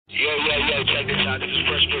Check this out. This is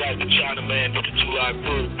Fresh Straight Out the China Man with the Nue Life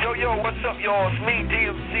crew. Yo, what's up, y'all? It's me,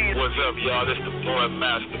 DMC. What's up, y'all? This the boy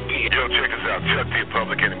Master P. Yo, check us out. Chuck the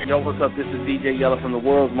Public Enemy. Yo, what's up? This is DJ Yella from the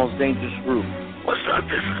world's most dangerous group. What's up?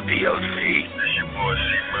 This is DLC. This your boy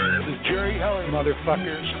C-Murder. This is Jerry Heller,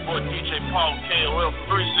 motherfuckers. It's your boy DJ Paul KOL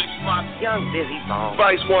 365. Young Busy Bone.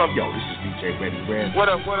 Vice One. Yo, this is DJ Ready Red. What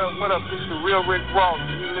up? This is the real Rick Ross.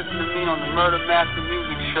 You listen to me on the Murder Master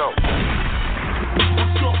Music Show.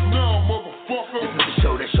 What's up now, motherfucker? This is the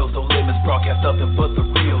show that shows no limits, broadcast nothing but the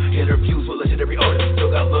real. Interviews with legendary artists,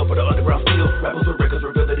 still got love for the underground steel. Rappers with records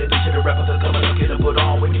reveal the edition of rappers that coming up, get them put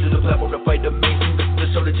on. When you do the platform to fight the mainstream, this is the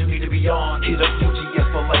show that you need to be on. Hit up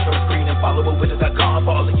UGS for life on the screen and follow up with.com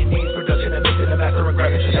for all of your needs. Production and mixing and mastering,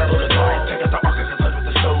 graphics, and download the song. Check out the archives and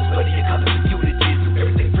hundreds of shows, plenty of content for you to get.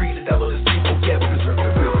 Everything free to download and stream. Oh yeah, we deserve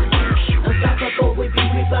the real. Unstoppable, we be,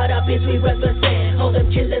 we fight our biz, we represent. All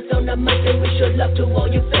them killers on the mic, and we show love to all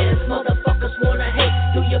you fans. Motherfuckers wanna hate,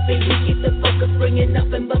 do your thing, we keep the focus. Bringing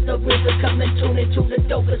nothing but the RZA, come and tune into the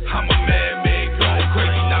dopest. I'm a man-made going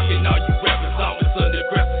crazy, knocking all you rappers off. It's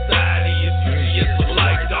underground society, it's UGS for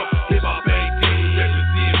life, dog. Hip-hop AD,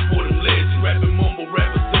 represent for them legends. Rapping mumble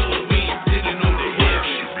rappers, so we ain't sitting on the hill.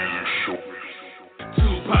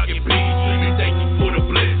 Tupac and Biggie, thank you for the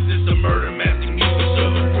blessings. It's the Murder Master Music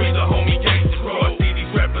Show. Free the homie gangsta crow. I see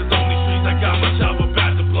these rappers on the streets, I got my chopper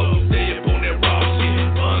about to blow. Stay up on that raw shit,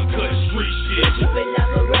 uncut street shit. Keep it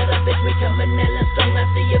like a rather, bitch, we coming hella strong. I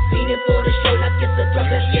see you feeding for the show like it's a drug,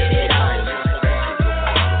 let's get it on.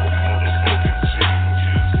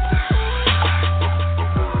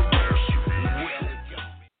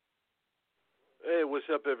 Hey, what's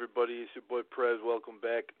up, everybody? It's your boy Prez. Welcome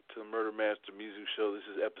back to the Murder Master Music Show. This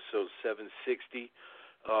is episode 760.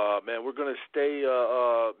 Man, we're gonna stay.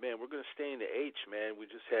 We're gonna stay in the H, man. We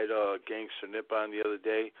just had Gangster Nip on the other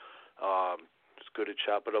day. It's good to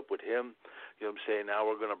chop it up with him. You know what I'm saying? Now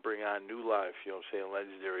we're gonna bring on Nue Life. You know what I'm saying?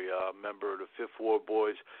 Legendary member of the Fifth Ward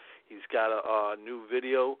Boyz. He's got a new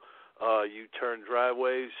video, U-Turn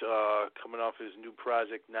Driveways, coming off his new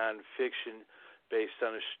project, Nonfiction, based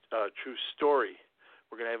on a true story.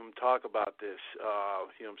 We're going to have him talk about this,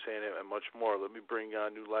 you know what I'm saying, and much more. Let me bring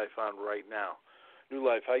Nue Life on right now. Nue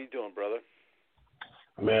Life, how you doing, brother?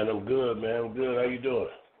 Man, I'm good, man. I'm good. How you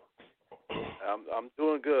doing? I'm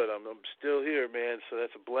doing good. I'm still here, man, so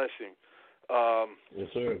that's a blessing. Yes,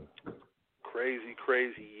 sir.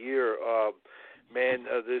 Crazy year. Man,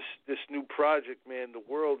 this new project, man, the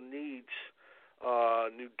world needs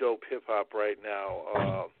new dope hip-hop right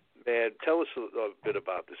now. Man, tell us a bit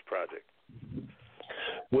about this project.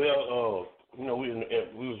 Well, we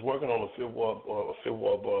was working on a Fifth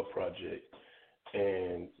Ward Bar project,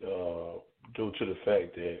 and due to the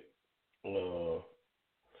fact that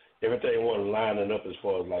everything wasn't lining up as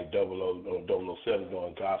far as like 007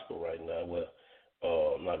 doing gospel right now. Well,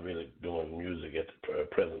 not really doing music at the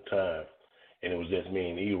present time, and it was just me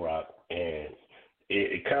and E-Rock, and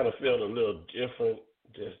it kind of felt a little different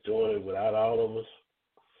just doing it without all of us.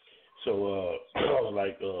 So I was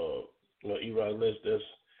like, E-Rock,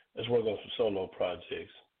 let's work on some solo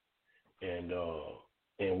projects, and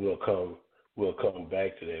we'll come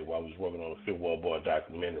back to that while I was working on the Fifth Ward Boy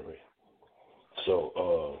documentary.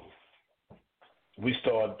 So we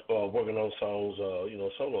started working on songs,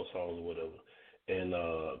 solo songs or whatever, and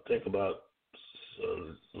think about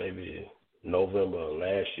maybe November of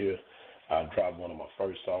last year, I dropped one of my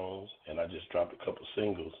first songs, and I just dropped a couple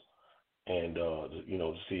singles. And,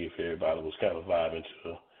 to see if everybody was kind of vibing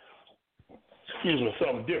to,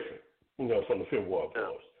 something different, from the Fifth Ward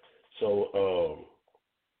Boyz. So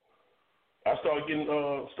I started getting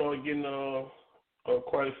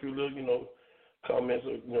quite a few little, comments,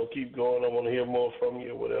 keep going, I want to hear more from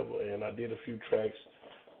you or whatever. And I did a few tracks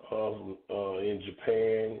in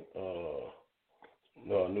Japan,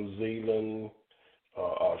 New Zealand,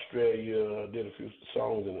 Australia. I did a few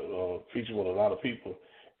songs and featured with a lot of people.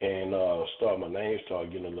 And my name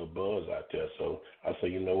started getting a little buzz out there. So I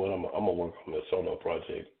said, you know what, I'm gonna work on this solo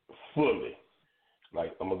project fully.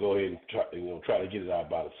 Like I'm gonna go ahead and try to get it out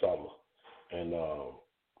by the summer. And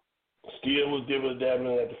still was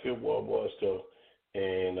dabbling at the Fifth Ward Boy stuff,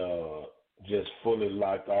 and just fully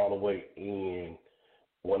locked all the way in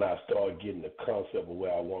when I started getting the concept of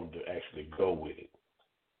where I wanted to actually go with it.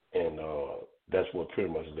 And that's what pretty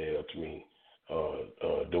much led up to me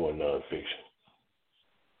doing nonfiction.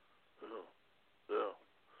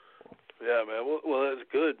 Yeah, man. Well, that's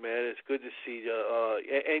good, man. It's good to see.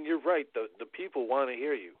 And you're right. The people want to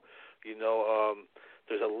hear you.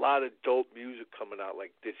 There's a lot of dope music coming out.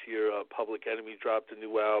 Like this year, Public Enemy dropped a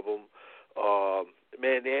new album.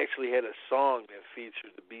 Man, they actually had a song that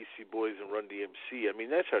featured the Beastie Boys and Run DMC. I mean,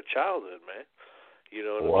 that's our childhood, man. You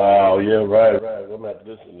know what I'm saying? Yeah, right. I'm not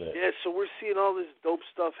listening to that. Yeah, so we're seeing all this dope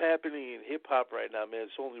stuff happening in hip-hop right now, man.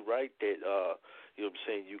 It's only right that, you know what I'm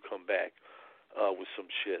saying, you come back with some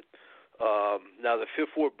shit. Now, the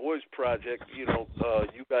Fifth Ward Boyz project, you know,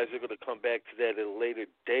 you guys are going to come back to that at a later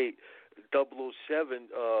date. 007,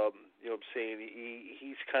 you know what I'm saying,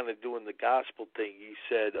 he's kind of doing the gospel thing. He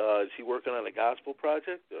said, is he working on a gospel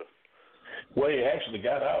project? Or? Well, he actually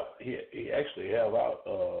got out. He actually have out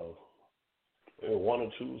one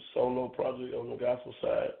or two solo projects on the gospel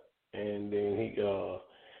side, and then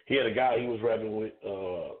he had a guy he was rapping with,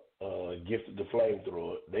 Gifted the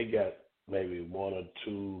Flamethrower. They got maybe one or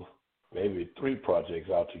two, maybe three projects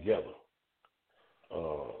out together.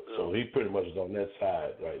 So he pretty much is on that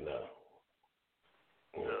side right now.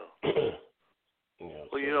 Yeah. Yeah,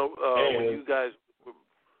 well, you know, when you guys,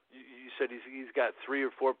 you said he's got 3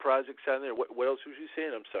 or 4 projects on there. What else was you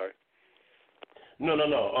saying? I'm sorry. No. No,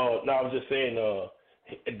 I was just saying.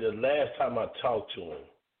 The last time I talked to him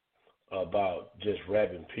about just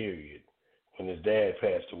rapping, period, when his dad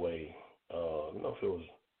passed away, I don't know if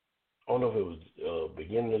it was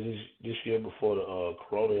beginning of this year before the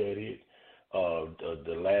corona had hit,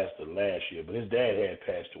 the last year. But his dad had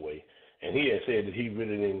passed away, and he had said that he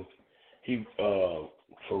really didn't.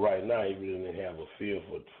 For right now, he really didn't have a feel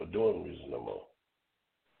for doing music no more.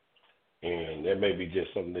 And that may be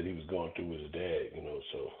just something that he was going through with his dad, you know.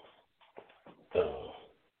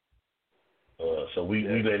 So we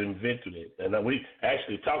let him vent to that, and we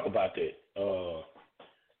actually talk about that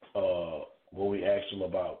when we asked him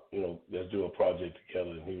about, you know, let's do a project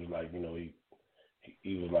together, and he was like, you know,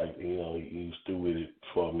 he was like, you know, he was through with it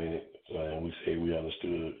for a minute, and we said we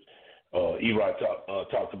understood. E-Rock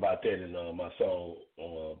talked about that in my song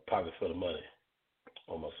 "Pocket for the Money"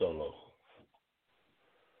 on my solo.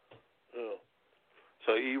 Oh.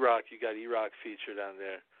 So E-Rock, you got E-Rock featured on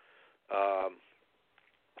there.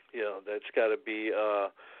 You know, that's got to be,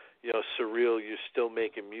 you know, surreal. You're still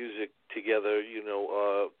making music together, you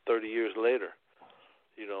know, 30 years later,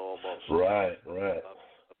 you know, almost. Right.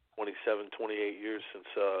 27, 28 years since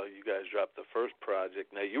you guys dropped the first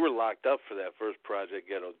project. Now, you were locked up for that first project,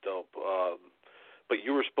 Ghetto Dope, but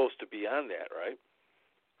you were supposed to be on that, right?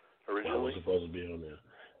 Originally? I was supposed to be on there.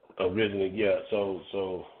 Originally, yeah. So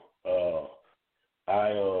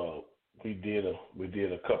we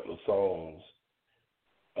did a couple of songs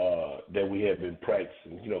that we had been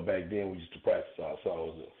practicing. You know, back then we used to practice our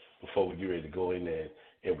songs before we get ready to go in there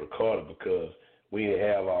and record it, because we didn't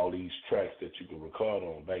have all these tracks that you could record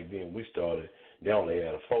on. Back then we started, they only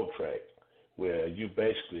had a 4-track, where you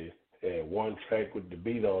basically had one track with the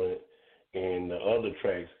beat on it, and the other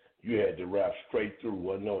tracks you had to rap straight through.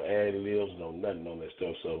 Wasn't no ad-libs, no nothing on that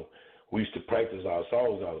stuff. So we used to practice our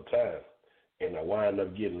songs all the time. And I wound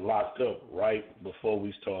up getting locked up right before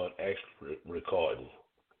we started actually recording.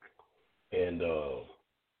 And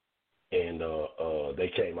they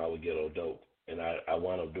came out with Ghetto Dope. And I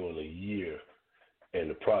wound up doing a year. And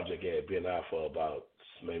the project had been out for about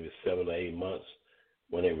maybe 7 or 8 months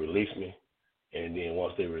when they released me. And then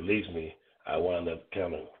once they released me, I wound up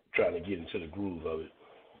kind of trying to get into the groove of it.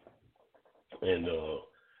 And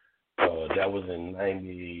that was in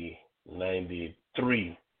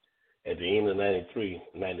 93. At the end of 93,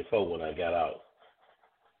 94 when I got out.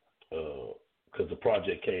 Because the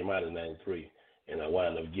project came out in 93. And I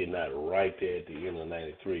wound up getting out right there at the end of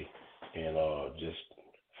 93. And just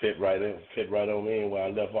fit right on in where I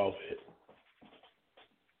left off at.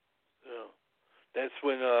 Yeah. That's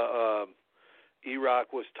when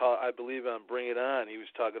E-Rock was I believe on Bring It On, he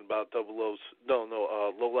was talking about Low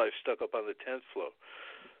Life Stuck Up on the 10th Floor.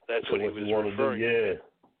 That's what he was referring to. Yeah.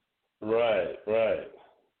 Right.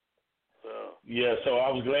 Yeah, so I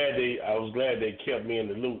was glad they kept me in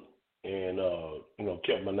the loop and you know,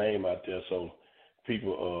 kept my name out there. So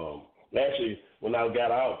people actually when I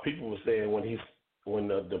got out, people were saying when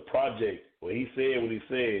the project, when he said what he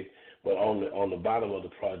said, but on the bottom of the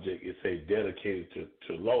project it said dedicated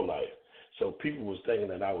to Low Life. So people was thinking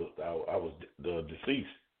that I was the deceased.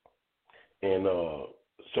 And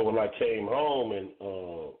so when I came home and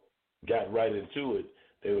got right into it,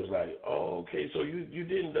 they was like, "Oh, okay, so you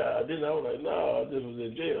didn't die, didn't I?" I was like, "No, I just was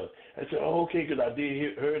in jail." I said, "Oh, okay," because I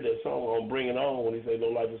did heard that song on Bring It On when he said,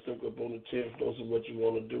 "Low Life is stuck up on the 10th floor, so what you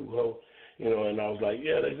want to do, ho?" You know, and I was like,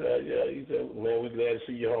 "Yeah." They said, "Yeah." He said, "Man, we're glad to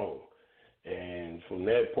see you home." And from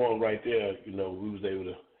that point right there, you know, we was able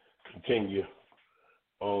to continue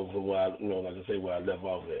on from where like I say, where I left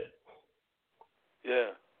off at.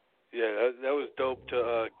 Yeah, that was dope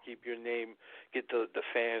to keep your name, get the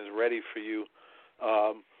fans ready for you.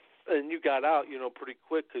 And you got out, pretty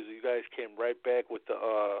quick because you guys came right back with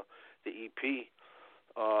the EP.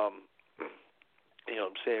 You know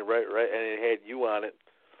what I'm saying? Right, and it had you on it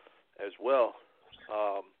as well.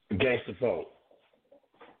 Gangsta Funk.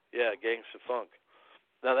 Yeah, Gangsta Funk.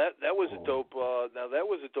 Now that was a dope.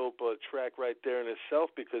 Track right there in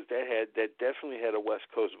itself because that definitely had a West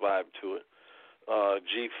Coast vibe to it.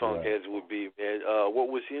 G Funk right. as it would be. And what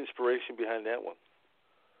was the inspiration behind that one?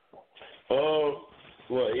 Well,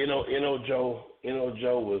 Joe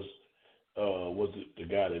was the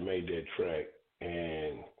guy that made that track,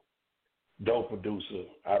 and dope producer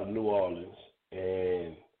out of New Orleans,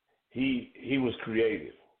 and he was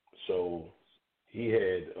creative, so he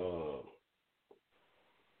had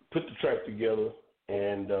put the track together,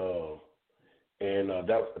 and that,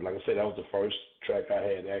 like I said, that was the first track I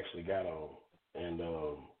had actually got on, and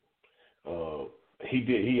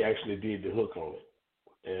he actually did the hook on it,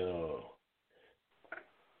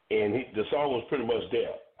 and the song was pretty much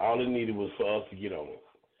there. All it needed was for us to get on it,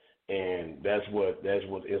 and that's what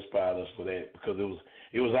inspired us for that, because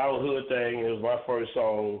it was our hood thing. It was my first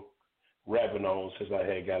song rapping on since I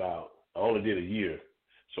had got out. I only did a year,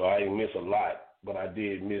 so I didn't miss a lot, but I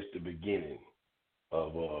did miss the beginning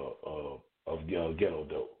of Ghetto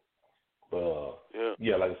Dope.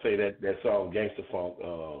 Yeah, like I say, that song Gangsta Funk,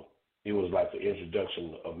 it was like the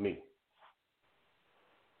introduction of me.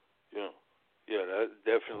 Yeah, that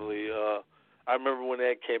definitely. I remember when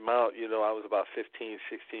that came out. I was about 15,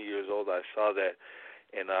 16 years old. I saw that,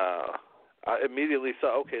 and I immediately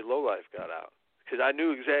thought, okay, Low Life got out, because I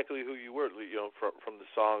knew exactly who you were. From the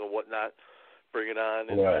song and whatnot, Bring It On,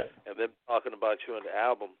 and then talking about you on the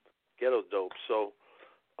album Ghetto Dope. So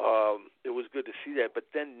it was good to see that. But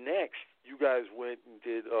then next, you guys went and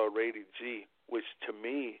did Rated G, which to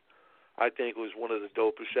me, I think was one of the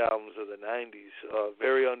dopest albums of the 90s.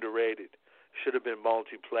 Very underrated. Should have been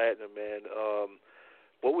multi-platinum, man.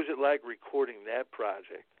 What was it like recording that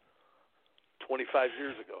project 25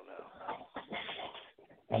 years ago now?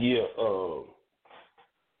 Yeah,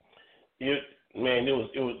 it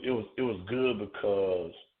was good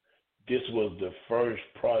because this was the first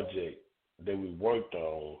project that we worked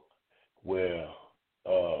on where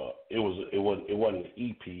it wasn't an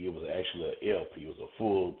EP, it was actually an LP. It was a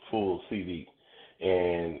full CD,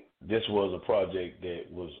 and this was a project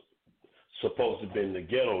that was supposed to have been the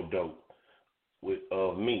Ghetto Dope with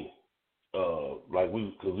me,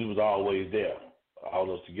 because we was always there, all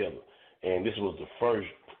of us together, and this was the first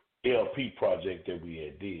LP project that we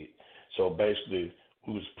had did. So basically,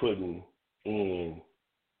 we was putting in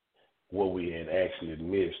what we had actually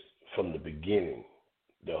missed from the beginning,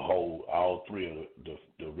 all three of the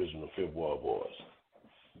original Fifth Ward Boyz.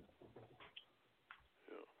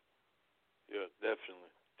 Yeah, definitely.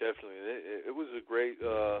 It was a great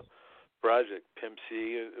project. Pimp C,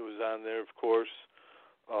 it was on there, of course.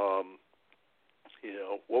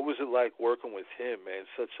 What was it like working with him, man?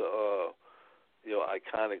 Such a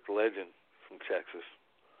iconic legend from Texas.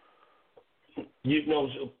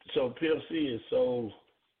 So Pimp C is so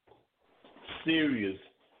serious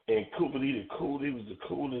and cool, but he was the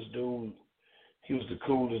coolest dude. He was the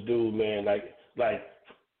coolest dude, man. Like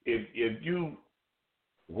if you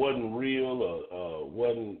wasn't real or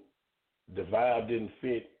wasn't, the vibe didn't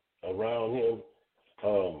fit around him,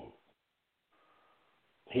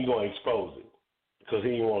 he gonna expose it, because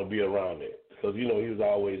he didn't want to be around it, because he was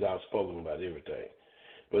always outspoken about everything.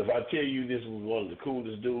 But if I tell you this was one of the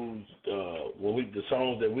coolest dudes, the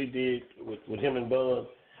songs that we did with him and Bun,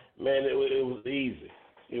 man, it was easy.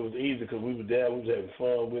 It was easy because we were there, we was having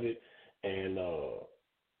fun with it, and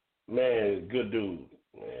man, good dude,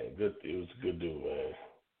 man. It was a good dude, man.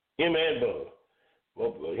 Him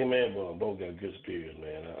and Bun both got good spirits,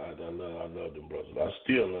 man. I love them brothers. I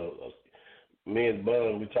still love us. Me and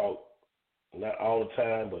Bun, we talk, not all the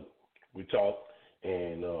time, but we talk,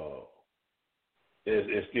 and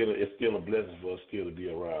it's still a blessing for us still to be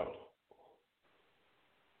around.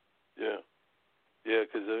 Yeah,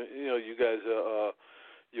 because you guys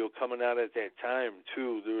coming out at that time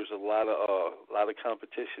too. There was a lot of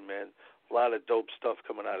competition, man. A lot of dope stuff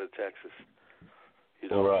coming out of Texas.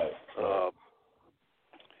 Right.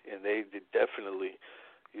 And they did definitely,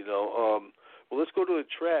 Well, let's go to a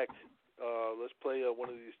track. Let's play one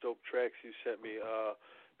of these dope tracks you sent me.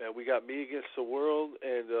 Man, we got Me Against the World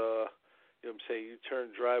and I'm saying, You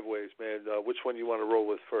Turn Driveways, man. Which one you want to roll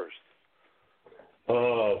with first?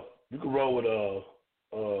 You can roll with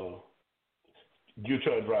You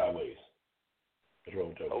Turn Driveways.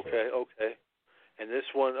 Okay. And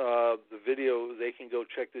this one, the video, they can go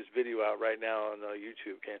check this video out right now on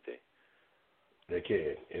YouTube, can't they? They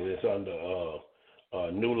can, and it's under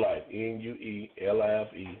Nue Life,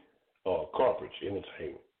 NUELIFE, Cartridge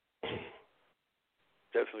Entertainment.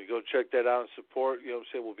 Definitely go check that out and support. You know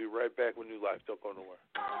what I'm saying? We'll be right back with Nue Life. Don't go nowhere.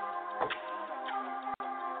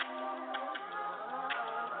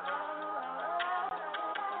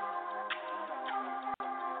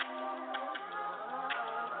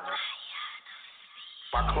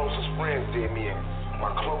 My closest friends did me in.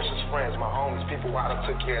 My closest friends, my homies, people I done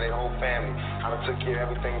took care of their whole family. I done took care of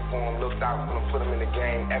everything for them, looked out for them, put them in the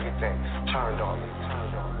game, everything. Turned on me.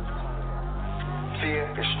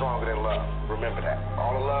 Fear is stronger than love. Remember that.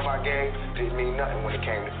 All the love I gave didn't mean nothing when it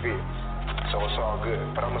came to fear. So it's all good.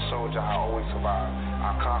 But I'm a soldier, I always survive.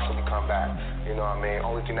 I constantly come back. You know what I mean?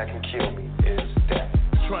 Only thing that can kill me is death.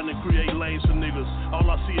 Trying to create lanes for niggas. All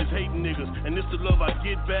I see is hating niggas. And this the love I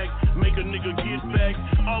get back. Make a nigga get back.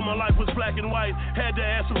 All my life was black and white. Had to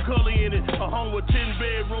add some color in it. A home with 10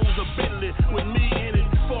 bedrooms, a Bentley with me in it.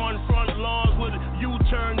 Foreign front lawns with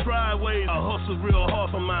U-turn driveways. I hustle real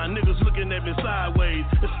hard for my niggas looking at me sideways.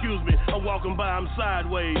 Excuse me, I'm walking by, I'm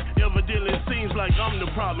sideways. Evidently it seems like I'm the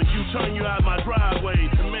problem. You turn you out my driveway.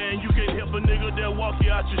 And man, you can't help a nigga that walk you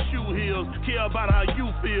out your shoe heels. Care about how you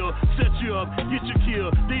feel. Set you up, get you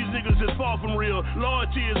killed. These niggas is far from real.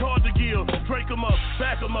 Loyalty is hard to give. Drink them up,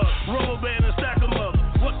 back them up, rubber band and stack them up.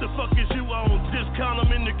 What the fuck is you on? Discount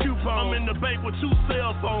them in the coupon. I'm in the bank with 2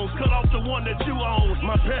 cell phones. Cut off the one that you own.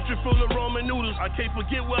 My pantry full of ramen noodles. I can't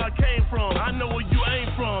forget where I came from. I know where you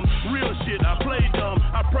ain't from. Real shit, I play dumb.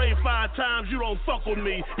 I pray 5 times, you don't fuck with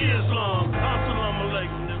me. Islam, assalamu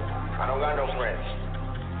alaikum. I don't got no friends.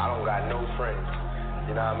 I don't got no friends.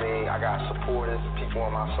 You know what I mean? I got supporters, people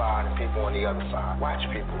on my side and people on the other side. Watch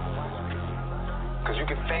people. Because you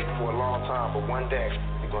can fake for a long time, but one day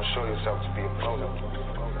you're going to show yourself to be a pro.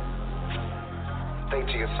 Think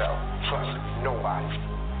to yourself, trust nobody.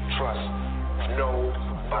 Trust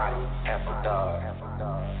nobody ever does.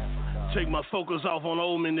 Take my focus off on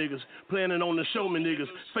old me niggas. Planning on the show me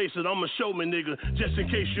niggas. Face it, I'm a show me nigga. Just in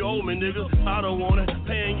case you owe me nigga. I don't want it.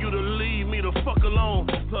 Paying you to leave me the fuck alone.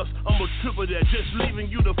 Plus, I'm a triple that. Just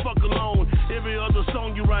leaving you the fuck alone. Every other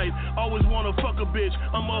song you write. Always wanna fuck a bitch.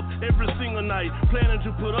 I'm up every single night. Planning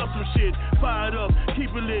to put up some shit. Fire it up.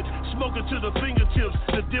 Keep it lit. Smoking to the fingertips.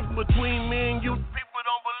 The difference between me and you. People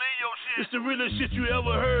don't believe your shit. It's the realest shit you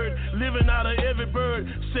ever heard. Living out of every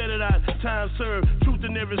bird. Set it out. Time served. Truth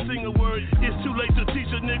in every single word. It's too late to teach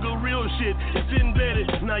a nigga real shit. It's embedded.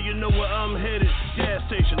 Now you know where I'm headed. Gas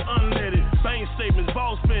station, unleaded. Bank statements,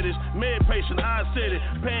 boss fetish. Med patient, I said it.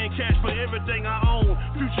 Paying cash for everything I own.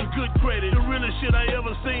 Future good credit. The realest shit I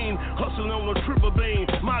ever seen. Hustling on a triple beam.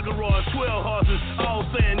 My garage, 12 horses. All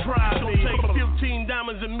saying drive me. Take 15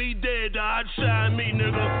 diamonds and me dead. I'd shine me,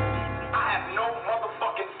 nigga. I have no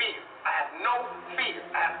motherfucking fear. I have no fear.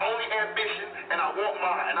 I have only ambition, and I want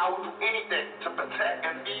mine, and I will do anything to protect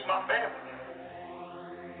and feed my family.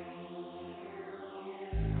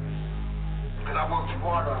 Because I work too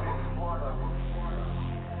hard on it.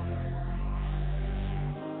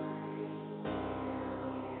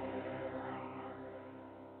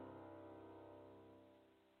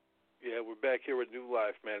 Yeah, we're back here with Nue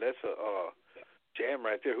Life, man. That's a jam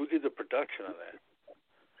right there. Who did the production on that?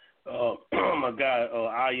 My guy,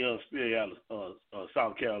 Ion Spear out of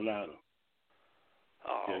South Carolina.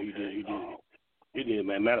 Oh, yeah, okay. He did,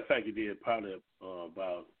 man. Matter of fact, he did probably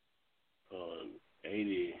about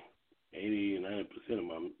 80, 90% of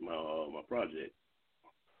my project.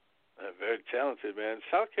 Very talented, man.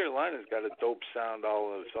 South Carolina's got a dope sound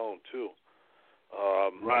all on its own too.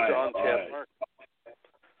 Right. John Mark,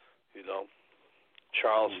 you know,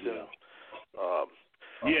 Charleston.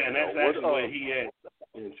 Yeah, and that's actually where he at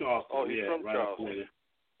in Charleston. Oh, he's from right Charleston.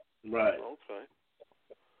 Right. Okay.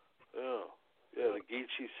 Yeah, the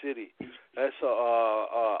Geechee City. That's a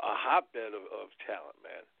hotbed of talent,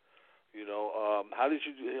 man. You know, how did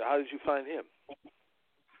you find him?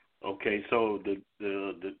 Okay, so the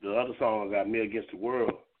other song I got, Me Against the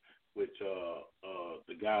World, which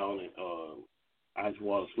the guy on it,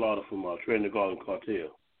 Icewater Slaughter from Trinity Garden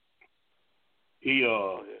Cartel. He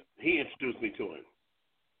introduced me to him.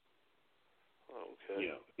 Okay.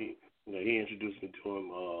 Yeah, he introduced me to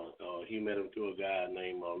him. He met him through a guy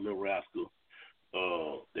named Lil Rascal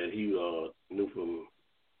that he knew from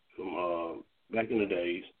back in the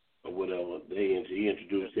days or whatever. He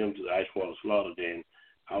introduced him to the Icewater Slaughter. Then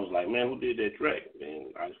I was like, man, who did that track?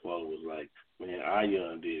 And Icewater was like, man,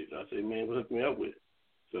 Ion did it. I said, man, hook me up with it.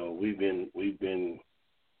 So we've been getting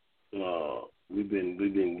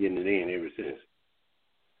it in ever since.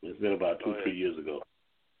 It's been about 2-3 years ago.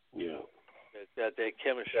 Yeah. That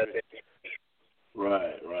chemistry.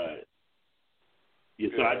 Right. Yeah,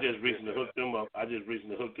 so I just recently hooked them up.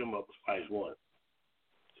 with Spice One.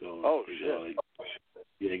 So shit.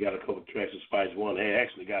 they got a couple tracks of Spice One. They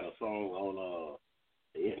actually got a song on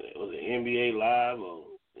was it NBA Live or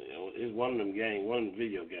it's one of them games, one of them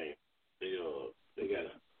video games. They got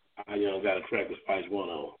I Young got a track with Spice One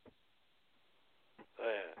on.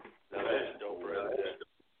 Man, that's dope right there.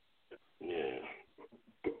 Yeah.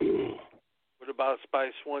 What about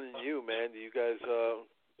Spice One and you, man? Do you guys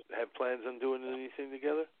have plans on doing anything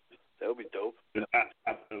together? That would be dope.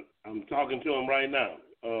 I'm talking to him right now.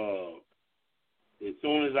 As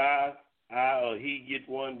soon as I or he get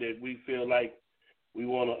one that we feel like we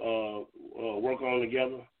want to work on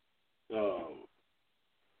together,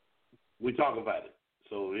 we talk about it.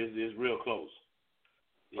 So it's real close.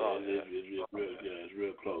 Yeah, it's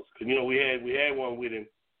real close. Cause we had one with him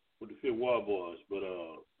with the Ward Boyz, but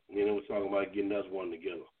we're talking about getting us one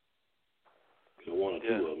together. So one or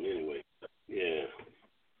two of them anyway. Yeah.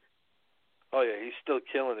 Oh yeah, he's still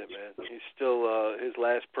killing it, man. He's still his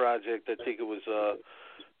last project. I think it was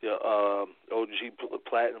OG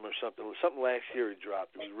Platinum or something. Something last year he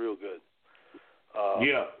dropped. It was real good.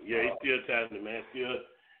 He's still talented, man.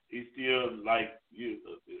 He's still like you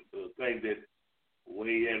think that where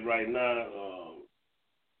he at right now.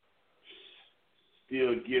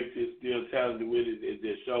 Still gifted, still talented with it. It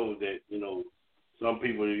just shows that some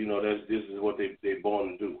people this is what they're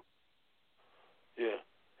born to do. Yeah.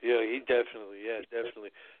 Yeah, he definitely.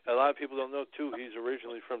 A lot of people don't know too. He's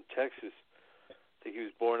originally from Texas. I think he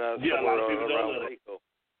was born out somewhere around Waco.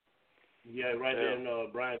 Yeah, right there in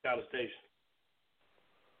Bryan College Station.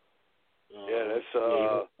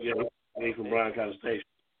 He's from Bryan College Station.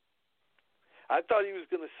 I thought he was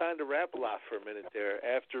going to sign to Rap-A-Lot for a minute there.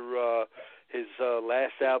 After his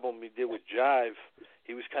last album he did with Jive,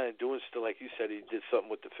 he was kind of doing stuff, like you said, he did something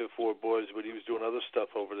with the Fifth Ward Boyz, but he was doing other stuff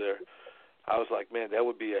over there. I was like, man, that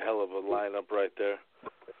would be a hell of a lineup right there.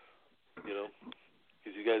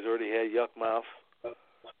 Because you guys already had Yuck Mouth.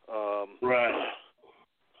 Right.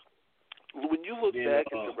 When you look back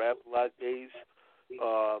at the Rap-A-Lot days,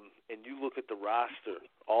 and you look at the roster,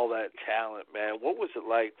 all that talent, man, what was it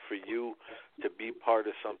like for you to be part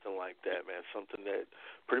of something like that, man? Something that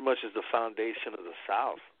pretty much is the foundation of the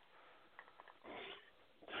South.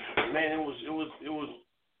 Man, it was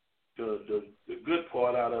the good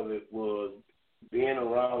part out of it was being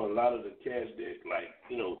around a lot of the cats that like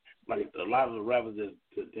a lot of the rappers that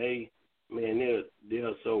today, man,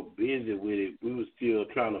 they're so busy with it. We were still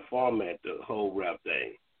trying to format the whole rap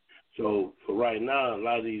thing. So for right now, a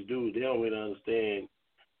lot of these dudes, they don't really understand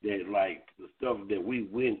that like the stuff that we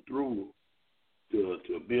went through to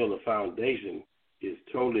build a foundation is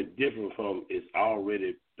totally different from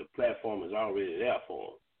the platform is already there for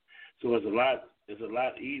them. So it's a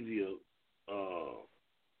lot easier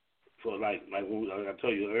for like I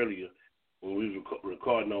told you earlier when we was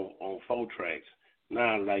recording on 4 tracks.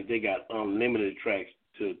 Now like they got unlimited tracks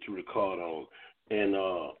to record on, and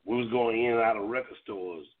we was going in and out of record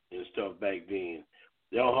stores and stuff back then.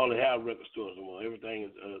 They don't hardly have record stores anymore. Everything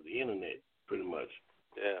is the internet pretty much.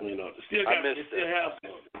 Yeah. They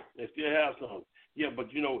still have some. Yeah,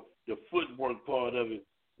 but the footwork part of it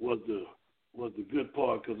was the good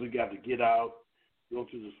part because we got to get out, go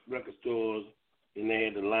to the record stores, and they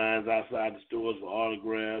had the lines outside the stores for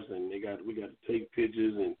autographs, and we got to take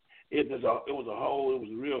pictures, and it was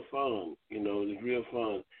real fun. It was real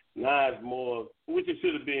fun. Now it's more, which it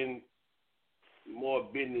should have been more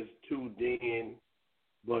business too then,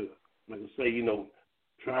 but like I say,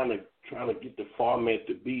 trying to get the format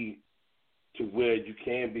to be to where you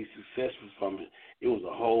can be successful from it. It was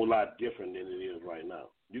a whole lot different than it is right now.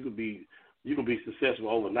 You could be successful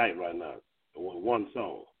overnight right now with one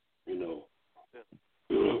song, and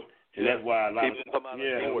that's why a lot of people come out of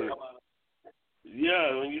nowhere.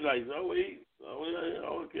 Yeah, when you like, okay, I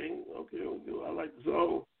like the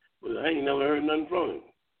song, but I ain't never heard nothing from him.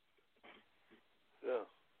 Yeah,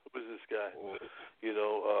 who was this guy?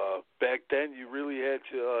 Back then you really had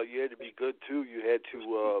to be good too. You had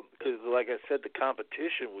to because, like I said, the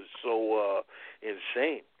competition was so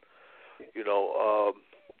insane.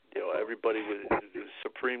 Everybody was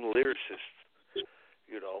supreme lyricists.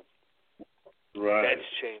 Right. That's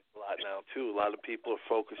changed a lot now too. A lot of people are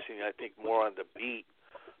focusing, I think, more on the beat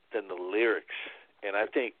than the lyrics, and I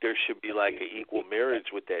think there should be like an equal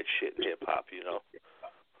marriage with that shit in hip hop.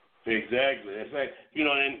 Exactly. In fact,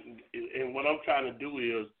 and what I'm trying to do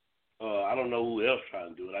is, I don't know who else trying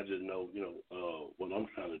to do it. I just know, what I'm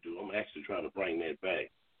trying to do. I'm actually trying to bring that back.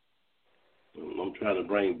 I'm trying to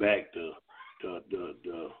bring back the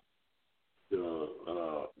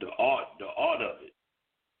art of it.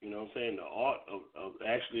 You know what I'm saying? The art of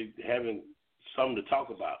actually having something to talk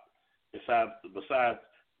about besides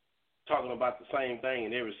talking about the same thing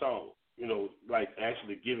in every song. like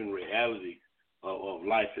actually giving reality of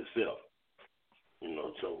life itself.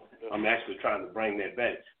 So I'm actually trying to bring that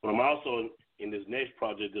back. But I'm also in this next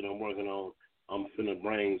project that I'm working on. I'm finna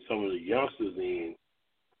bring some of the youngsters in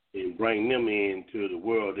and bring them into the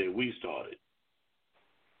world that we started.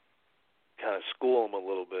 Kind of school them a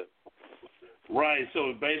little bit. Right.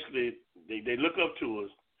 So basically, they look up to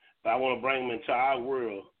us, but I want to bring them into our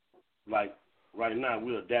world. Like right now,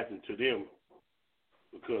 we're adapting to them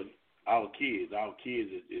because our kids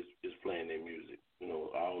is playing their music.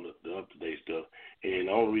 All the up to date stuff. And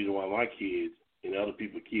the only reason why my kids and other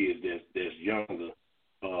people's kids that's younger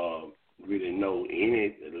really know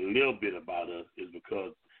a little bit about us is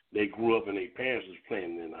because they grew up and their parents was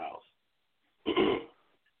playing in the house.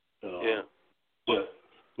 Yeah.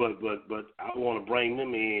 But I want to bring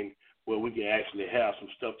them in where we can actually have some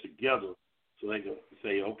stuff together, so they can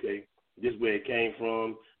say, okay, this is where it came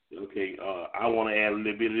from. Okay, I want to add a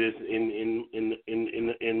little bit of this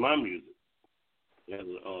in my music as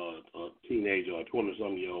a teenager or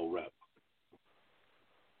 20-something-year-old rapper.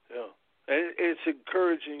 Yeah, and it's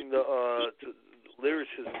encouraging the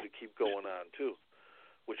lyricism to keep going on too,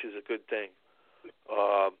 which is a good thing.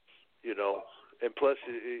 And plus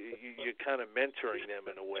you're kind of mentoring them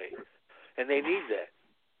in a way, and they need that.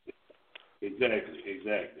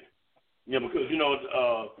 Exactly. Yeah, because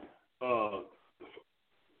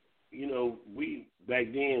we back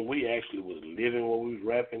then we actually was living what we was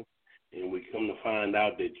rapping, and we come to find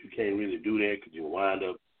out that you can't really do that because you wind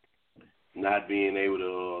up not being able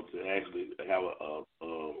to actually have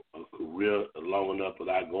a career long enough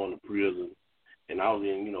without going to prison. And I was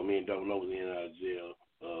in, me and Double O was in and out of jail.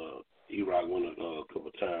 E-Rock went a couple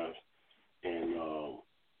of times, and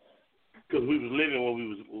because we was living what we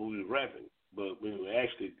was rapping, but when we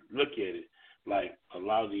actually look at it, like a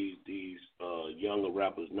lot of these younger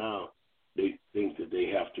rappers now, they think that they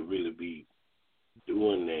have to really be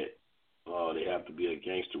doing that. They have to be a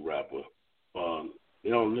gangster rapper. They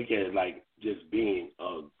don't look at it like just being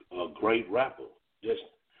a great rapper.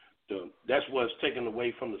 That's what's taken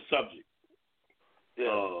away from the subject.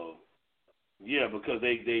 Yeah. Because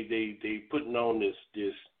they putting on this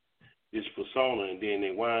persona, and then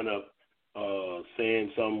they wind up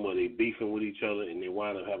saying something where they beefing with each other, and they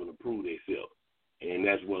wind up having to prove themselves. And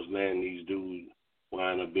that's what's landing these dudes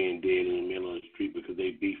wind up being dead in the middle of the street because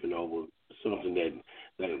they beefing over something that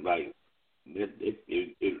it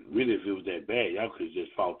really, if it was that bad, y'all could have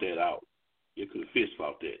just fought that out. You could have fist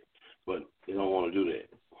fought that, but they don't want to do that.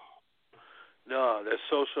 No, that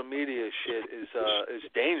social media shit is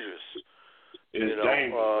dangerous. It's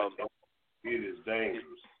dangerous. It is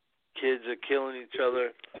dangerous. Kids are killing each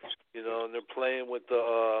other, and they're playing with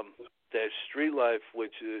that street life,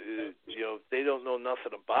 which they don't know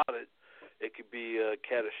nothing about it. It could be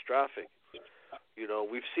catastrophic.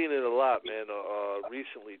 We've seen it a lot, man.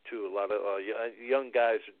 Recently too, a lot of young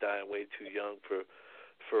guys are dying way too young for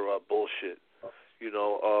bullshit.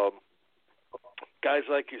 Guys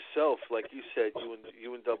like yourself, like you said,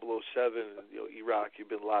 you and 007, E-Rock, you've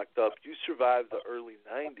been locked up. You survived the early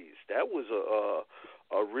 '90s. That was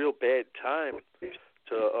a real bad time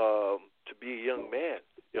to be a young man.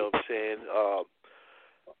 You know what I'm saying?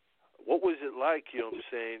 What was it like? You know what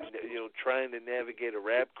I'm saying? Trying to navigate a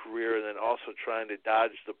rap career and then also trying to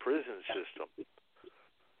dodge the prison system.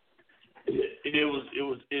 It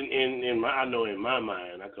was in my, I know in my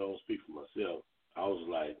mind, I can only speak for myself. I was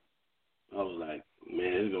like,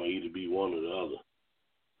 man, it's gonna either be one or the other.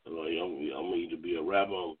 I'm gonna either be a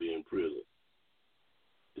rapper or I'm gonna be in prison.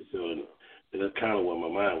 So that's kind of where my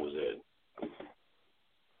mind was at,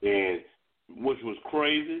 and which was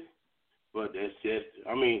crazy, but that's just.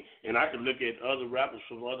 And I could look at other rappers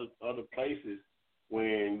from other places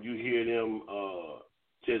when you hear them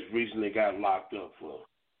just recently got locked up for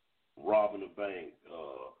robbing a bank,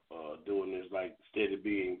 doing this like Steady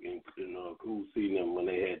B and Cool seeing them when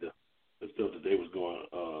they had the stuff that they was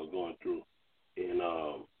going through, and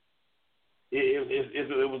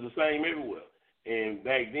it was the same everywhere. And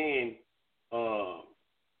back then,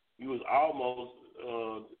 you was almost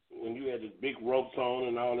when you had the big ropes on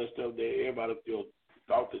and all that stuff. That everybody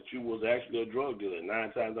thought that you was actually a drug dealer.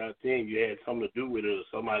 9 times out of 10, you had something to do with it, or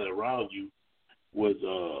somebody around you was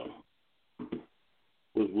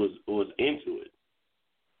into it.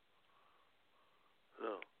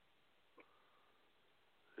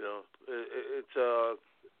 It's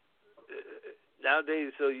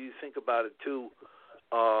nowadays. So you think about it too.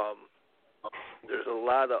 There's a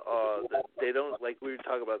lot of they don't, like we were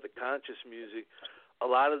talking about the conscious music. A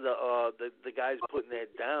lot of the guys putting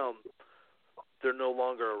that down, they're no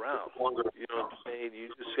longer around. You know what I'm saying? You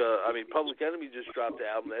just, Public Enemy just dropped the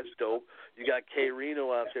album. That's dope. You got K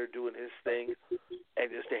Reno out there doing his thing, and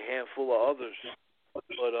just a handful of others.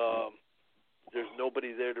 But there's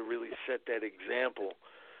nobody there to really set that example.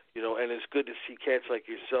 You know, and it's good to see cats like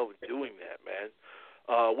yourself doing that, man.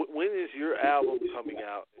 When is your album coming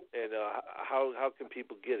out, and how can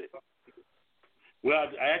people get it?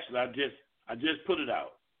 Well, I just put it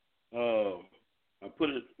out. I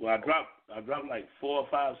dropped like 4 or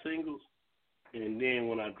 5 singles, and then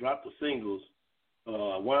when I dropped the singles,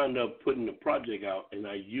 I wound up putting the project out, and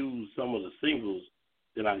I used some of the singles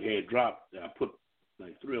that I had dropped. I put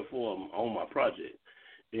like 3 or 4 of them on my project,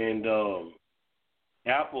 and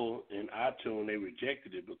Apple and iTunes, they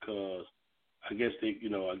rejected it because I guess they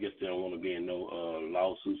don't want to be in no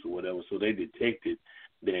lawsuits or whatever. So they detected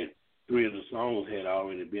that 3 of the songs had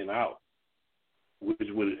already been out, which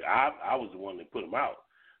I was the one that put them out.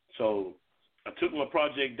 So I took my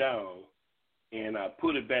project down and I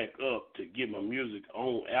put it back up to get my music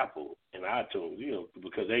on Apple and iTunes, you know,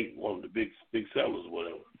 because they one of the big sellers or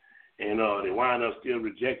whatever. And they wind up still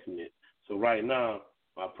rejecting it. So right now,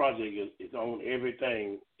 my project is on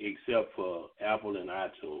everything except for Apple and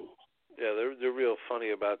iTunes. Yeah, they're real funny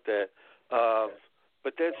about that.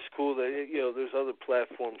 But that's cool. That there's other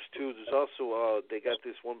platforms too. There's also they got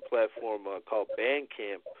this one platform called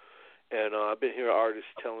Bandcamp, and I've been hearing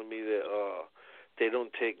artists telling me that they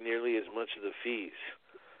don't take nearly as much of the fees.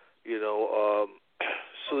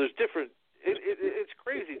 So there's different. It's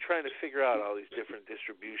crazy trying to figure out all these different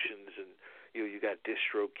distributions, and you got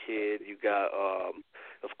DistroKid, you got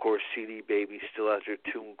of course CD Baby still out there,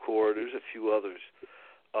 TuneCore. There's a few others.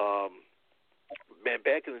 Man,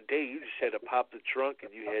 back in the day, you just had to pop the trunk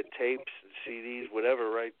and you had tapes and CDs, whatever,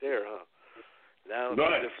 right there, huh? Now,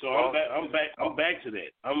 right. So I'm back to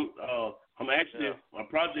that. I'm actually my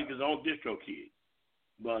project is on DistroKid,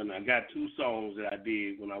 but I got 2 songs that I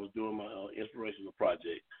did when I was doing my inspirational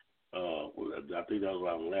project. I think that was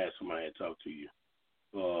around the last time I had talked to you.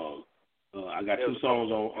 I got 2 songs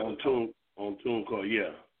on TuneCore,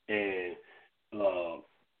 yeah, and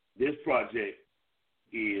this project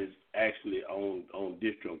is actually on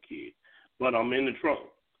DistroKid, but I'm in the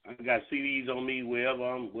trunk. I got CDs on me wherever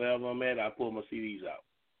I'm at. I pull my CDs out.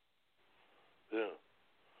 Yeah.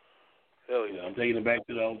 Hell yeah. I'm taking it back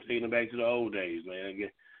to the old days,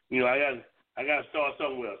 man. I got to start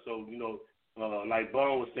somewhere. So like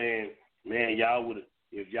Bone was saying, man, if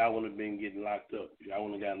y'all would have been getting locked up, if y'all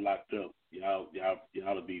wouldn't have gotten locked up, y'all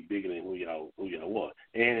to be bigger than who y'all was.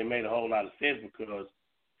 And it made a whole lot of sense because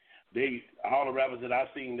all the rappers that I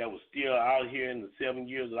seen that was still out here in the 7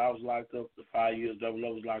 years that I was locked up, the 5 years Double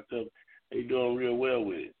O was locked up, they doing real well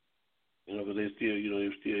with it. Because they still,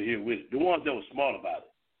 they're still here with it. The ones that were smart about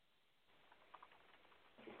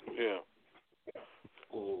it. Yeah.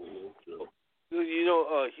 Mm-hmm.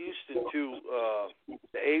 Houston too.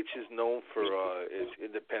 The H is known for its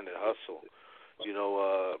independent hustle.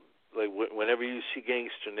 Like whenever you see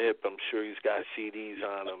Gangsta Nip, I'm sure he's got CDs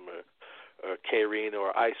on him, or K Reno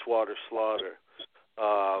or Ice Water Slaughter. You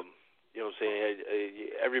know what I'm saying?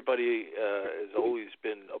 Everybody has always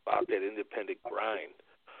been about that independent grind.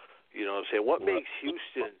 You know what I'm saying? What makes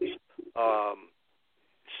Houston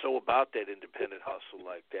so about that independent hustle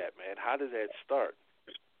like that, man? How did that start?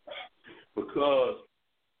 Because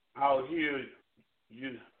out here,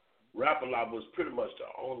 Rap-A-Lot was pretty much the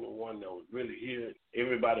only one that was really here.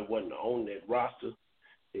 Everybody wasn't on that roster.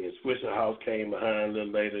 And Swisher House came behind a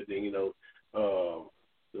little later. Then,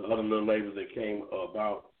 the other little labels that came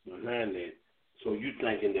about behind that. So you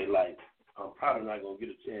thinking that, like, I'm probably not going to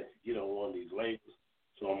get a chance to get on one of these labels,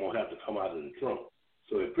 so I'm going to have to come out of the trunk.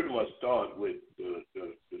 So it pretty much started with the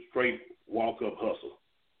straight walk-up hustle.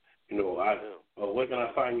 Where can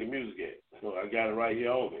I find your music at? I got it right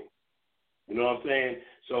here on me. You know what I'm saying?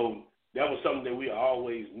 So that was something that we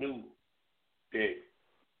always knew, that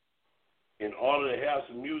in order to have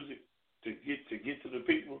some music to get to the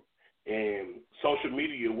people, and social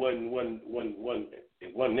media wasn't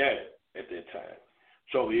there at that time.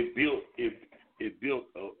 So it built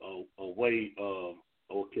a way of,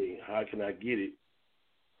 okay, how can I get it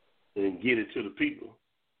and get it to the people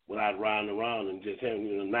without riding around and just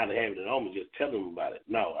having, not having it on me, just telling them about it.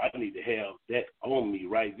 No, I need to have that on me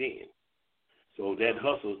right then. So that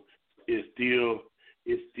hustle is still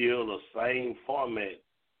the same format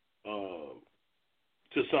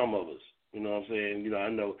to some of us. You know what I'm saying? I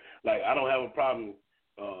know, like, I don't have a problem.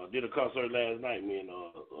 Did a concert last night, me and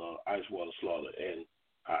Ice Water Slaughter, and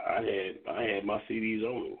I had my CDs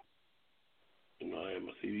on me. I had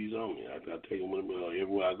my CDs on me. I take them with me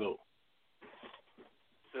everywhere I go.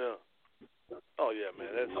 Yeah. Oh yeah,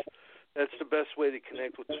 man. That's the best way to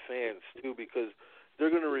connect with the fans too, because they're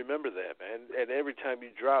going to remember that, man. And every time you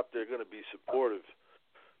drop, they're going to be supportive.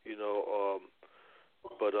 You know,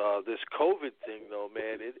 but this COVID thing, though,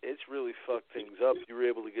 man, it's really fucked things up. You were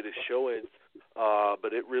able to get a show in,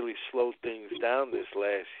 but it really slowed things down this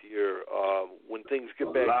last year. When things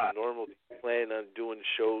get back to normal, do you plan on doing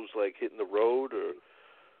shows like hitting the road or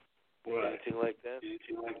anything like that?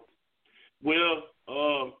 Well,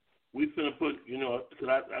 we finna put, you know, because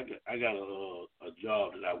I got a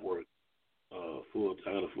job that I work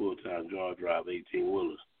full-time job, drive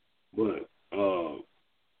 18-wheelers. But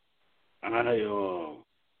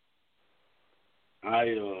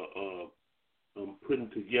I'm putting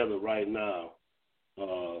together right now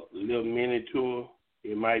a little mini tour.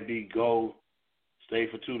 It might be go, stay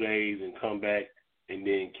for 2 days and come back and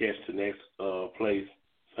then catch the next place.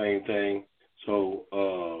 Same thing. So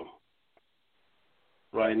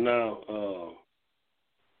right now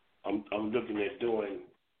I'm looking at doing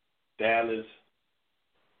Dallas,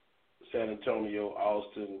 San Antonio,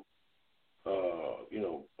 Austin,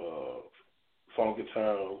 Funky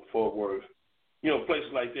Town, Fort Worth,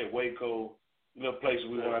 places like that, Waco, places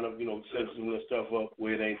we wind up, setting some little stuff up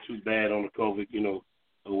where it ain't too bad on the COVID,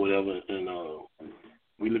 or whatever. And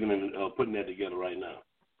we're looking at putting that together right now.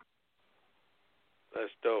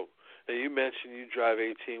 That's dope. And you mentioned you drive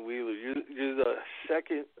 18-wheeler. You're the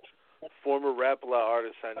second former Rap-A-Lot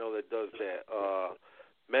artist I know that does that.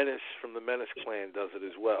 Menace from the Menace Clan does it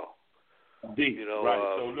as well. Deep,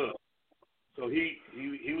 right. So look, so he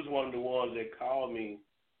was one of the ones that called me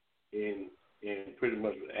and pretty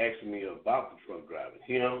much asking me about the truck driving.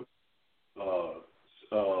 Him,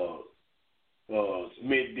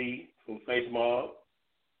 Smith D from Face Mob,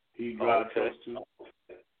 he drives trucks too.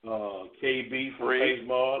 KB from Face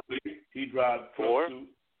Mob, he drives trucks too.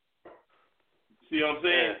 See what I'm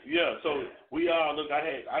saying? Yeah. So we all look.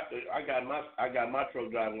 I got my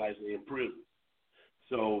truck driving license in prison.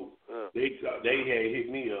 So they had hit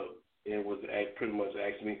me up and was pretty much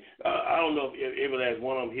asking me. I don't know if every last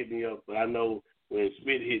one of them hit me up, but I know when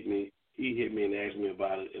Smith hit me, he hit me and asked me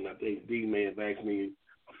about it. And I think D may have asked me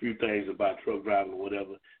a few things about truck driving or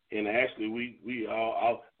whatever. And actually, we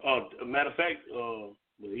all matter of fact,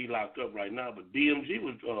 he locked up right now, but DMG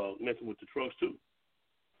was messing with the trucks too.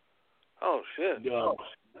 Oh shit! Yeah.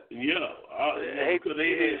 Because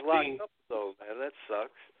he's locked up though, man. That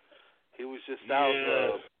sucks. He was just out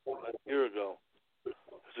a year ago.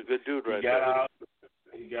 He's a good dude, right there.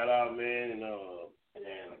 He got out, man, and I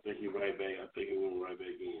think he right back. I think he went right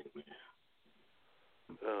back in,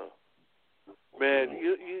 man. Man,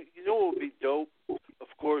 you know what would be dope?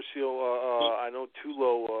 Of course, I know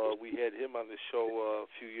Tulo. We had him on the show a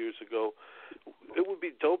few years ago. It would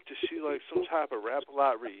be dope to see like some type of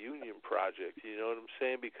Rap-A-Lot reunion project. You know what I'm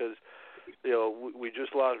saying? Because we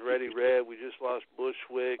just lost Ready Red, we just lost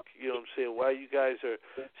Bushwick. You know what I'm saying? While you guys are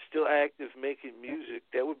still active making music,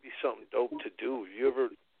 that would be something dope to do. You ever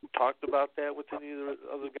talked about that with any of the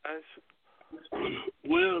other guys?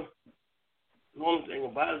 Well, the only thing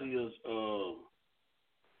about it is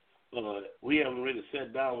we haven't really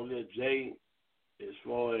sat down with Jay as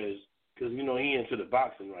far as, because, he into the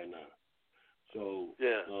boxing right now. So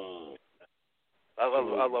yeah, I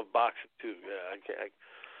love boxing too. Yeah,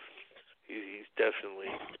 he's definitely.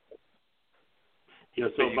 Yeah,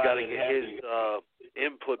 so you got to get his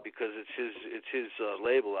input because it's his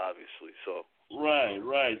label, obviously. So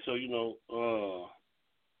right. So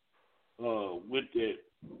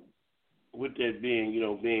with that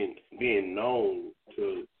being being known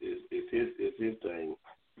to is his thing.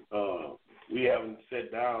 We haven't sat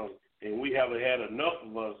down and we haven't had enough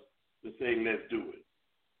of us to say let's do it.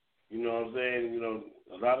 You know what I'm saying?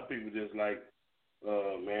 A lot of people just like,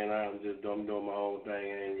 man, I'm doing my own thing.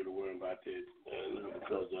 I ain't really worrying about that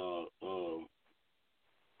because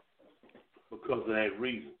of that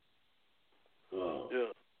reason.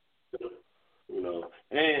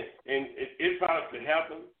 And it probably could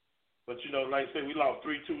happen, but like I said, we lost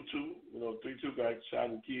 322. 3-2 got shot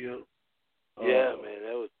and killed. Yeah, man,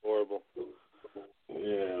 that was horrible.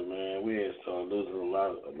 Yeah, man, we had losing a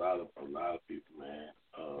lot of people, man.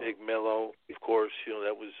 Big Mello, of course,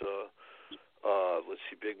 that was let's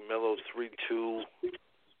see, Big Mello 3-2,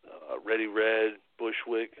 Ready Red,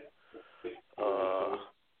 Bushwick.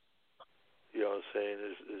 You know what I'm saying?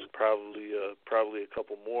 There's probably a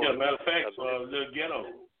couple more. Yeah, matter of fact, Lil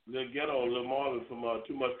Ghetto, Lil Marvin from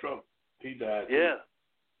Too Much Trouble, he died. Yeah.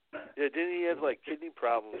 Yeah, didn't he have like kidney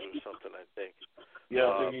problems or something? I think.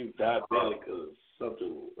 Yeah, I think he was diabetic or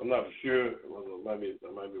something. I'm not sure. I might be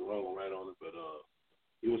wrong or right on it, but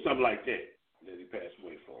it was something like that he passed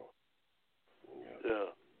away from.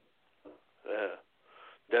 Yeah.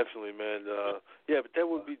 Definitely, man. Yeah, but that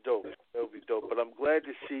would be dope. That would be dope. But I'm glad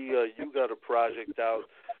to see you got a project out,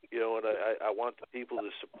 and I want the people to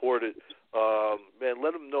support it. Man,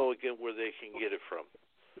 let them know again where they can get it from.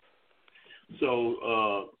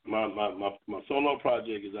 So my solo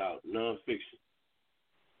project is out, Nonfiction,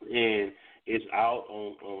 and it's out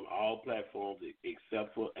on all platforms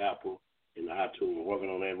except for Apple and iTunes. We're working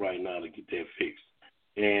on that right now to get that fixed.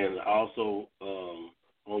 And also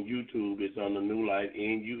on YouTube, it's on the Nue Life,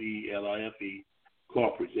 NUELIFE,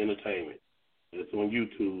 Corporate Entertainment. It's on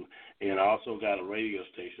YouTube. And I also got a radio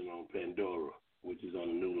station on Pandora, which is on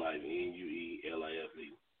the Nue Life,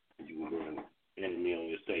 NUELIFE. You can go and add me on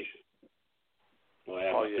your station.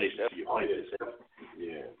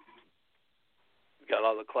 Yeah. Got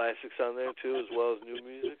all the classics on there too, as well as new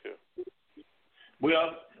music. Or?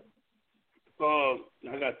 Well,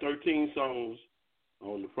 I got 13 songs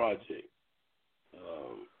on the project.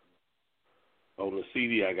 On the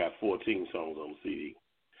CD, I got 14 songs on the CD,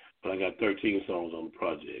 but I got 13 songs on the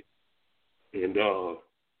project. And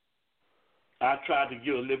I tried to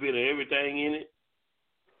get a little bit of everything in it.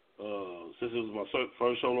 Since it was my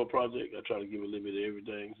first solo project, I tried to give a little bit of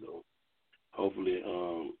everything. So hopefully,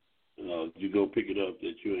 you go pick it up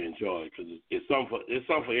that you enjoy it, because it's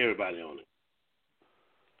something for everybody on it.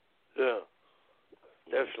 Yeah,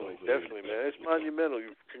 definitely, man. It's monumental.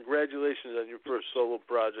 Congratulations on your first solo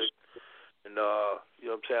project, and you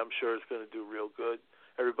know what I'm saying. I'm sure it's going to do real good.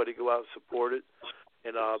 Everybody go out and support it.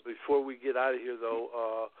 And before we get out of here,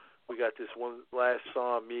 though, we got this one last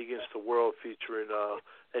song, "Me Against the World," featuring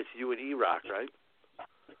that's you and E-Rock, right?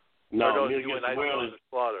 No, "Me Against the World" is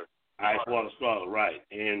Slaughter. Icewater Slaughter, right?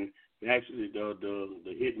 And actually,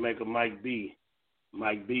 the hit maker Mike B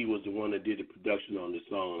was the one that did the production on this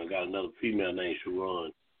song. I got another female named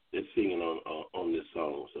Sharon that's singing on this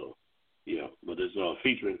song. So yeah, but it's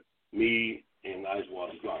featuring me and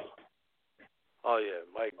Icewater Slaughter. Oh yeah,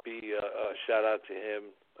 Mike B. Shout out to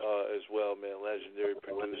him as well, man. Legendary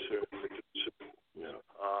producer. Yeah.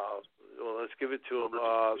 Well, let's give it to him.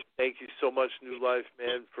 Thank you so much, Nue Life,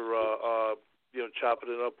 man, for chopping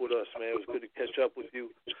it up with us, man. It was good to catch up with you.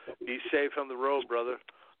 Be safe on the road, brother.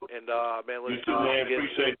 And man, let's do this again.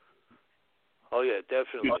 Appreciate it. Oh yeah,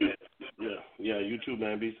 definitely. Yeah. You too,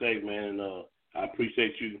 man. Be safe, man. And I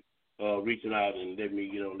appreciate you reaching out and let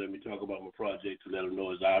me talk about my project, to let them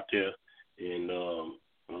know it's out there. And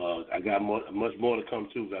I got much more to come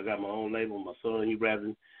too. I got my own label. My son, he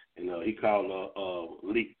rapping, and he called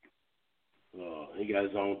Leak. He got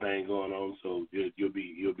his own thing going on, so you'll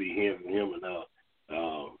be hearing from him, and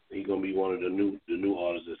he's gonna be one of the new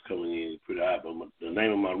artists that's coming in pretty high. But the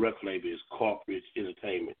name of my record label is Corporate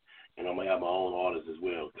Entertainment, and I'm gonna have my own artists as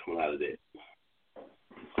well coming out of that.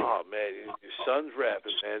 Oh man, your son's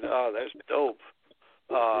rapping, man. Oh, that's dope.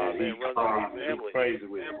 Man, runs the family. He's crazy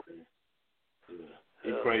with it. Yeah,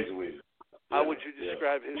 he's crazy with it. How would you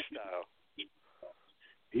describe his style?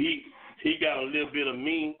 He got a little bit of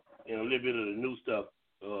me and a little bit of the new stuff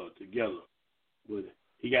together. But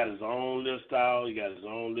he got his own little style. He got his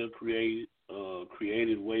own little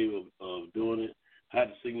creative way of doing it. I had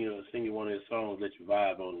to sing you one of his songs, let you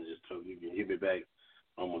vibe on it, just so you can hit me back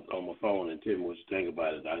on my phone and tell me what you think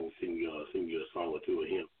about it. I can sing you a song or two of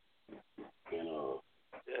him. And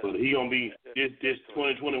but he gonna be this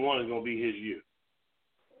 2021 is gonna be his year.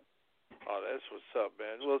 Oh, that's what's up,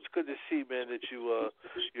 man. Well, it's good to see, man, that your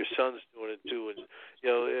son's doing it too, and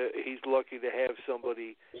he's lucky to have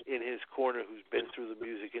somebody in his corner who's been through the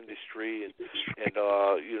music industry and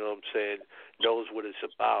you know what I'm saying, knows what it's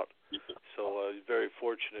about. So he's very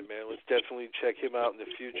fortunate, man. Let's definitely check him out in the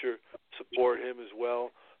future, support him as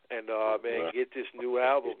well, and man, get this new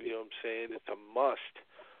album. You know what I'm saying? It's a must.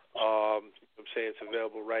 I'm saying it's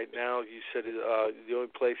available right now. You said the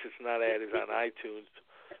only place it's not at is on iTunes,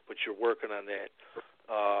 but you're working on that.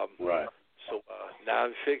 Right. So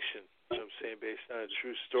nonfiction, you know what I'm saying, based on a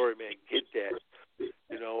true story, man, get that.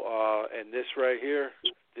 And this right here,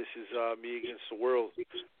 this is Me Against the World.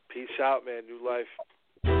 Peace out, man. Nue Life.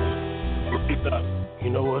 You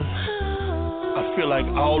know what? I feel like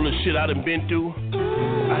all the shit I done been through,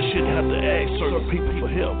 I shouldn't have to ask certain people for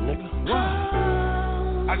help, nigga. Why?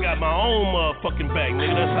 I got my own motherfucking back,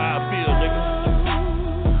 nigga. That's how I feel, nigga.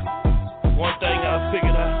 One thing I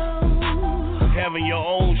figured out, having your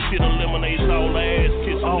own shit eliminates all ass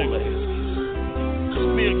kissing, nigga.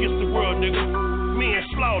 Me against the world, nigga. Me and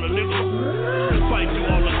Slaughter, nigga. Fight through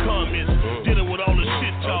all the comments, dealing with all the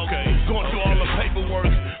shit talk, going through all the paperwork,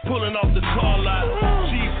 pulling off the car lot,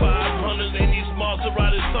 G500s and these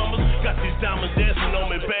Maserati Summers. Got these diamonds dancing on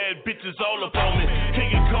me, bad bitches all up on me. Can't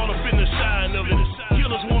get caught up in the shine of it.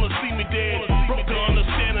 Killers wanna see me dead, broke to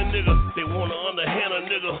understand a nigga. They wanna underhand a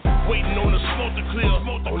nigga. smoke the clear.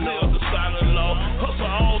 On the other side of the law. Hustle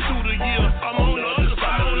all through the year. I'm on the other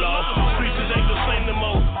side of the law. Streets ain't the same no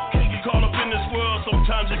more. Can't get caught up in this world.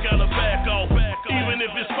 Sometimes you gotta back off. Even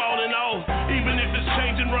if it's falling off. Even if it's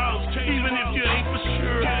changing routes. Even if you ain't for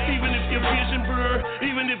sure. Even if your vision blur.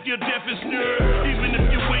 Even if your death is near. Even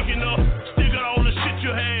if you're waking up. Still got all the shit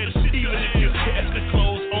you had. Even if your casket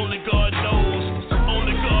closed. Only God knows.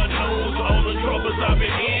 Only God knows all the troubles I've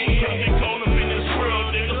been in. Can't get caught up in this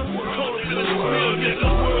world, nigga. Caught up in this world, nigga.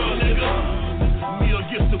 Me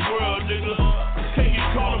against the world, nigga. Can't get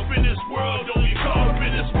caught up in this world. Don't get caught up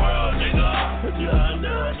in this world, nigga. Caught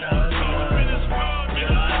up in this world,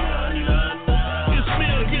 nigga. It's me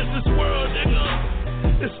against this world, nigga.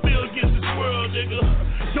 It's me against this world, nigga.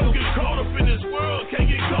 Don't get caught up in this world. Can't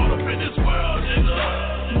get caught up in this world, nigga.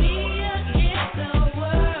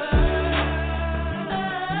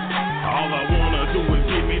 All I wanna do is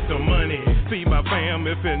give me some money. Feed my fam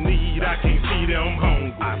if in need. I can't see them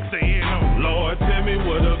hungry. I stand on. Lord, tell me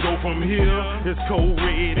where to go from here. It's cold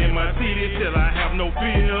red in my city till I have no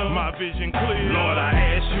fear. My vision clear. Lord,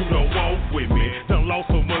 I ask you to walk with me. Done lost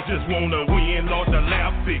so much, just wanna win. Lord, the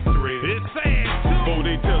last victory. It's sad. Before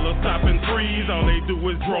they tell us stop and freeze, all they do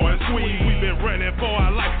is draw and squeeze. We've been running for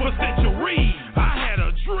our life for centuries. I had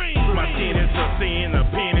a dream. My sin is a sin, a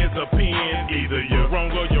pen is a pen. Either you're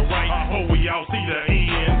wrong or you're right. Oh, we all see the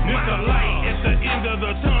end. It's a light at the end of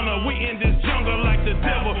the tunnel. We in this jungle like the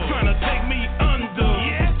devil trying to take me under.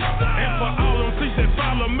 Yes, and for all them things that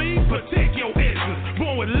follow me, protect your essence.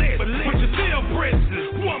 Born with less, but you're still precious.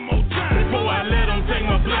 One more time before I let them take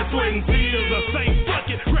my blood, sweat, and tears. I say fuck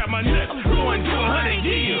it, grab my nuts, go and do 100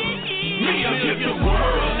 years. Me against the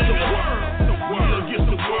world, nigga. Me against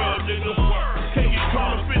the world, nigga. Can't get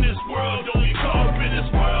caught up in this world. Don't get caught up in this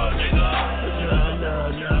world, nigga.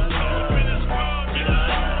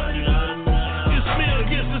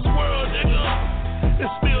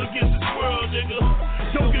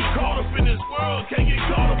 Don't get caught up in this world. Can't get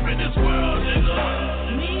caught up in this world, nigga.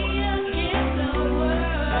 Me against the world.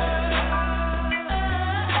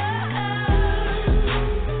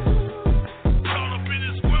 Caught up in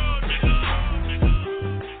this world, nigga.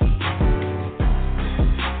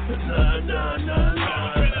 Nah. Caught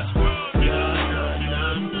up in this world, nigga.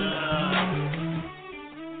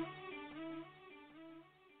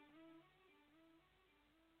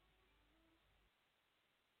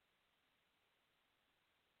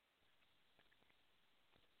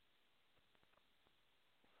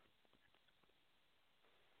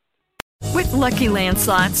 With Lucky Land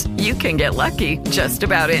Slots, you can get lucky just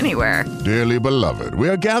about anywhere. Dearly beloved, we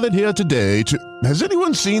are gathered here today to... Has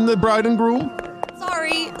anyone seen the bride and groom?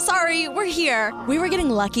 Sorry, we're here. We were getting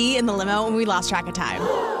lucky in the limo and we lost track of time.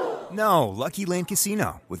 No, Lucky Land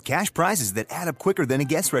Casino, with cash prizes that add up quicker than a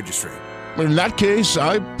guest registry. In that case,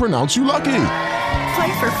 I pronounce you lucky.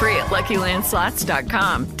 Play for free at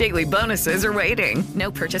LuckyLandSlots.com. Daily bonuses are waiting. No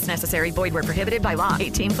purchase necessary. Void where prohibited by law.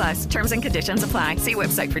 18+. Terms and conditions apply. See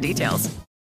website for details.